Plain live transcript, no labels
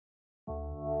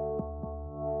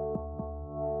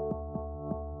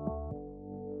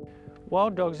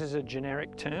Wild dogs is a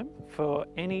generic term for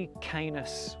any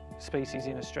canis species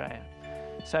in Australia.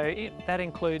 So that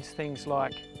includes things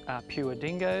like pure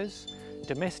dingoes,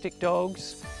 domestic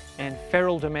dogs, and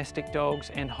feral domestic dogs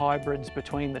and hybrids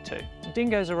between the two.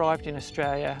 Dingoes arrived in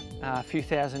Australia a few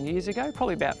thousand years ago,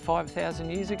 probably about 5,000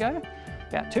 years ago.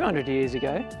 About 200 years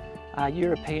ago,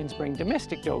 Europeans bring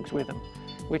domestic dogs with them,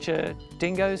 which are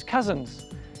dingoes'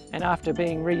 cousins. And after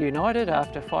being reunited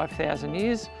after 5,000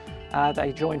 years,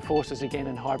 they join forces again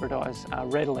and hybridise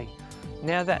readily.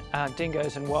 Now that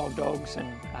dingoes and wild dogs and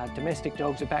domestic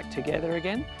dogs are back together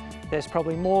again, there's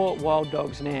probably more wild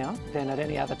dogs now than at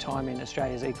any other time in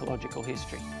Australia's ecological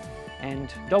history.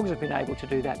 And dogs have been able to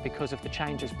do that because of the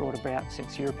changes brought about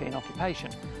since European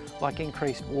occupation, like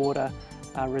increased water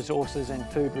resources and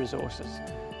food resources.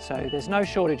 So there's no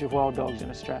shortage of wild dogs in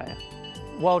Australia.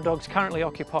 Wild dogs currently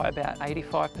occupy about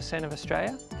 85% of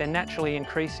Australia. They're naturally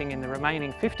increasing in the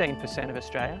remaining 15% of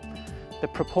Australia. The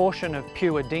proportion of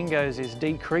pure dingoes is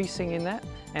decreasing in that,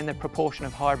 and the proportion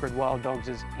of hybrid wild dogs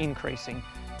is increasing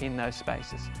in those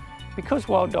spaces. Because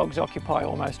wild dogs occupy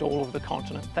almost all of the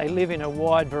continent, they live in a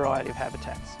wide variety of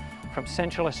habitats, from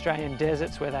Central Australian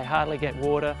deserts where they hardly get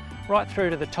water, right through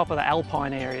to the top of the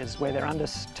alpine areas where they're under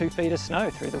 2 feet of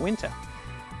snow through the winter.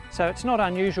 So it's not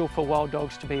unusual for wild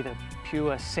dogs to be the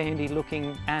pure sandy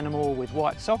looking animal with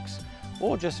white socks,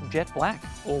 or just jet black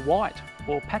or white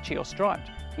or patchy or striped.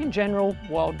 In general,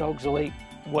 wild dogs will eat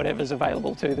whatever's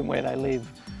available to them where they live.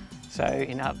 So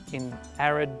in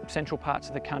arid central parts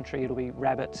of the country, it'll be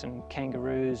rabbits and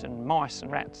kangaroos and mice and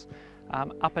rats.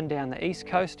 Up and down the east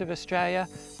coast of Australia,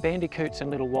 bandicoots and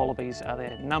little wallabies are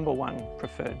their #1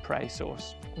 preferred prey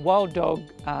source. Wild dog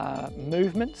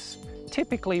movements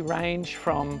typically range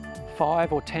from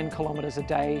 5 or 10 kilometres a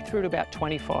day through to about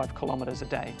 25 kilometres a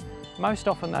day. Most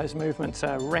often those movements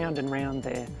are round and round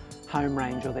their home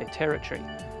range or their territory.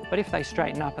 But if they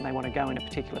straighten up and they want to go in a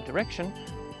particular direction,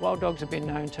 wild dogs have been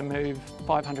known to move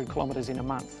 500 kilometres in a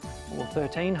month or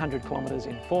 1,300 kilometres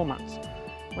in 4 months.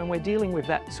 When we're dealing with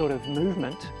that sort of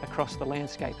movement across the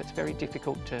landscape, it's very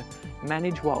difficult to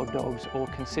manage wild dogs or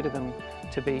consider them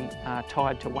to be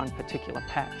tied to one particular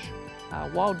patch.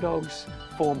 Wild dogs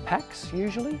form packs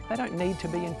usually. They don't need to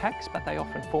be in packs, but they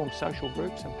often form social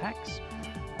groups and packs.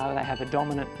 They have a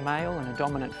dominant male and a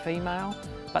dominant female,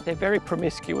 but they're very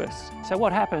promiscuous. So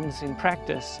what happens in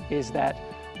practice is that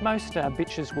most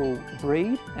bitches will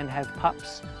breed and have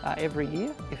pups every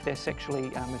year if they're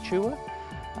sexually mature,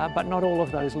 but not all of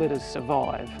those litters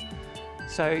survive.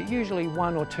 So usually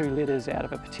 1 or 2 litters out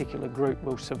of a particular group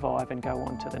will survive and go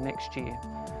on to the next year.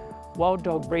 Wild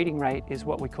dog breeding rate is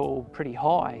what we call pretty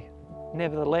high.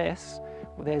 Nevertheless,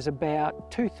 there's about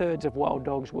 2/3 of wild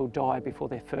dogs will die before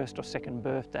their 1st or 2nd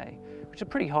birthday, which is a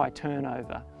pretty high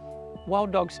turnover.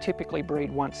 Wild dogs typically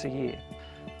breed once a year.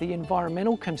 The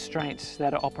environmental constraints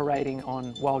that are operating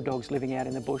on wild dogs living out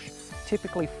in the bush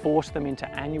typically force them into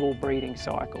annual breeding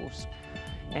cycles.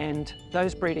 And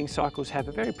those breeding cycles have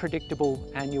a very predictable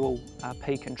annual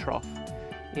peak and trough.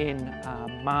 In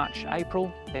March, April,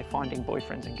 they're finding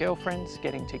boyfriends and girlfriends,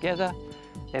 getting together.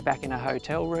 They're back in a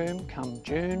hotel room come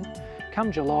June.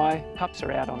 Come July, pups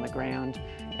are out on the ground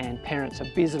and parents are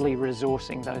busily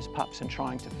resourcing those pups and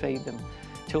trying to feed them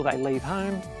till they leave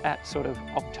home at sort of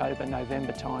October,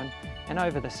 November time. And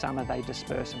over the summer, they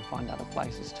disperse and find other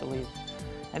places to live.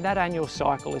 And that annual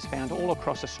cycle is found all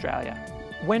across Australia.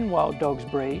 When wild dogs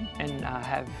breed and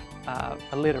have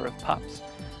a litter of pups,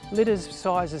 litters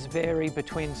sizes vary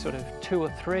between sort of 2 or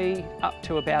 3 up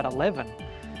to about 11.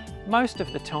 Most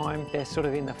of the time they're sort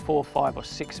of in the 4, 5 or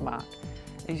 6 mark.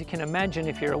 As you can imagine,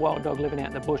 if you're a wild dog living out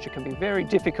in the bush, it can be very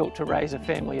difficult to raise a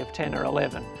family of 10 or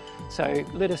 11. So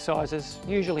litter sizes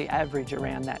usually average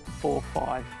around that 4,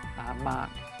 5 mark.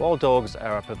 Wild dogs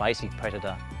are a pervasive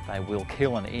predator. They will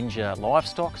kill and injure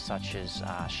livestock such as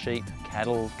sheep,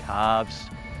 cattle, calves,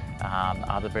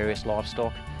 other various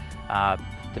livestock.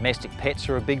 Domestic pets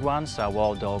are a big one, so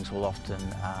wild dogs will often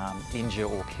injure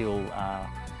or kill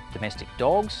domestic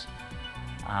dogs.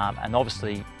 And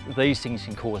obviously these things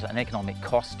can cause an economic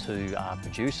cost to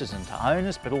producers and to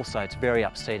owners, but also it's very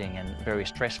upsetting and very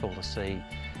stressful to see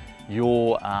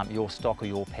your stock or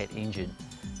your pet injured.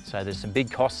 So there's some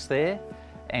big costs there,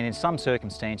 and in some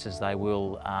circumstances they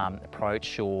will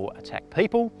approach or attack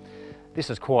people. This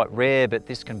is quite rare, but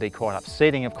this can be quite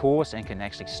upsetting, of course, and can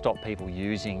actually stop people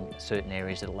using certain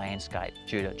areas of the landscape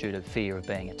due to fear of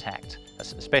being attacked,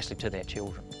 especially to their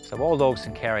children. So wild dogs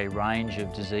can carry a range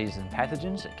of diseases and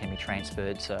pathogens that can be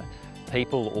transferred to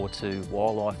people or to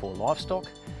wildlife or livestock.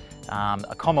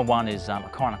 A common one is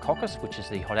echinococcus, which is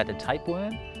the hydatid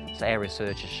tapeworm. So our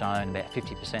research has shown about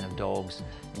 50% of dogs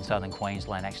in southern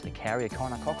Queensland actually carry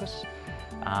echinococcus.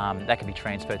 That can be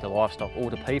transferred to livestock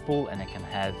or to people, and it can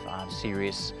have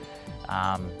serious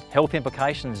health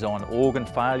implications on organ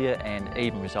failure and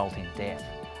even result in death.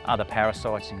 Other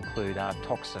parasites include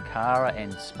Toxocara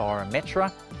and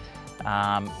Spirometra,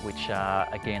 which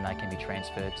again, they can be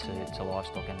transferred to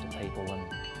livestock and to people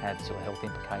and have sort of health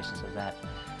implications of that.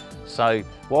 So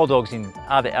wild dogs are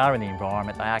in the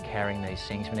environment, they are carrying these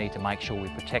things. We need to make sure we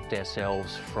protect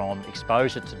ourselves from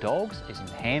exposure to dogs, as in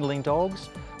handling dogs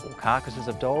or carcasses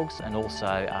of dogs, and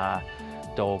also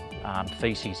dog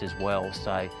feces as well.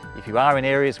 So if you are in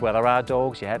areas where there are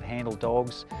dogs, you have handled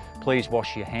dogs, please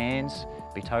wash your hands,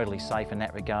 be totally safe in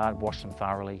that regard, wash them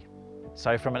thoroughly.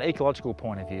 So from an ecological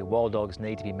point of view, wild dogs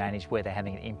need to be managed where they're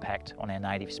having an impact on our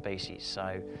native species.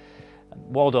 So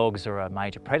wild dogs are a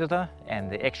major predator, and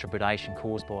the extra predation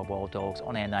caused by wild dogs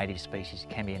on our native species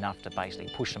can be enough to basically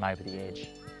push them over the edge.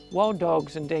 Wild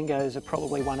dogs and dingoes are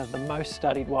probably one of the most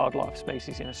studied wildlife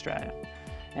species in Australia,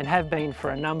 and have been for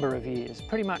a number of years,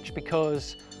 pretty much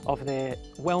because of their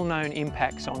well-known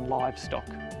impacts on livestock.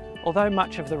 Although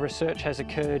much of the research has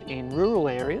occurred in rural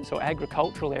areas or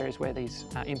agricultural areas where these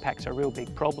impacts are a real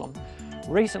big problem,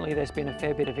 recently there's been a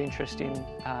fair bit of interest in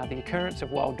the occurrence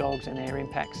of wild dogs and their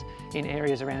impacts in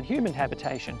areas around human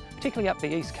habitation, particularly up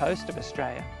the east coast of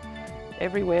Australia.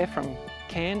 Everywhere from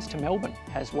Cairns to Melbourne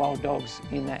has wild dogs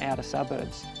in the outer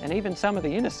suburbs, and even some of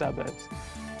the inner suburbs.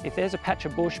 If there's a patch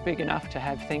of bush big enough to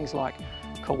have things like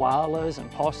koalas and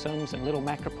possums and little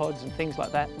macropods and things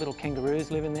like that, little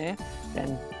kangaroos live in there,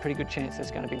 then pretty good chance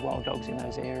there's going to be wild dogs in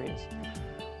those areas.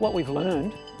 What we've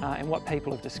learned and what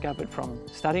people have discovered from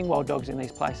studying wild dogs in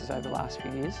these places over the last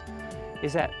few years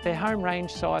is that their home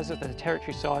range sizes, their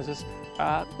territory sizes,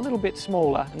 are a little bit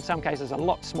smaller, in some cases a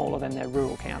lot smaller than their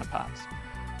rural counterparts.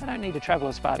 They don't need to travel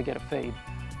as far to get a feed,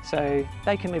 so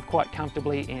they can live quite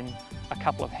comfortably in a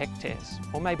couple of hectares,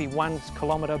 or maybe 1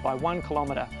 kilometre by 1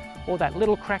 kilometre, or that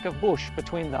little crack of bush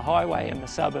between the highway and the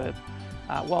suburb.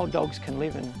 Wild dogs can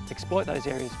live and exploit those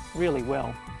areas really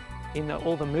well. In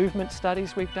all the movement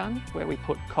studies we've done, where we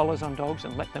put collars on dogs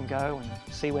and let them go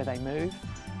and see where they move,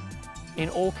 in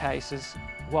all cases,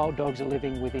 wild dogs are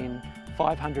living within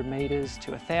 500 metres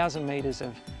to 1,000 metres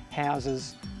of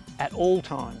houses at all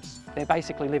times. They're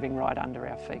basically living right under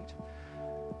our feet.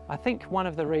 I think one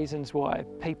of the reasons why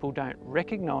people don't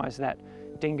recognise that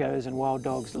dingoes and wild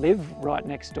dogs live right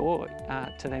next door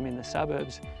to them in the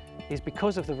suburbs is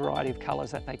because of the variety of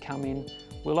colours that they come in.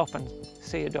 We'll often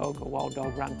see a dog or wild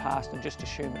dog run past and just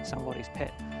assume it's somebody's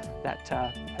pet that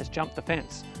has jumped the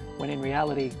fence, when in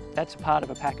reality that's part of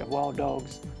a pack of wild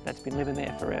dogs that's been living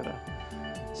there forever.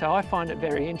 So I find it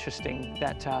very interesting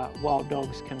that wild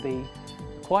dogs can be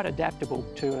quite adaptable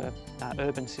to an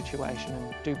urban situation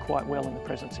and do quite well in the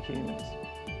presence of humans.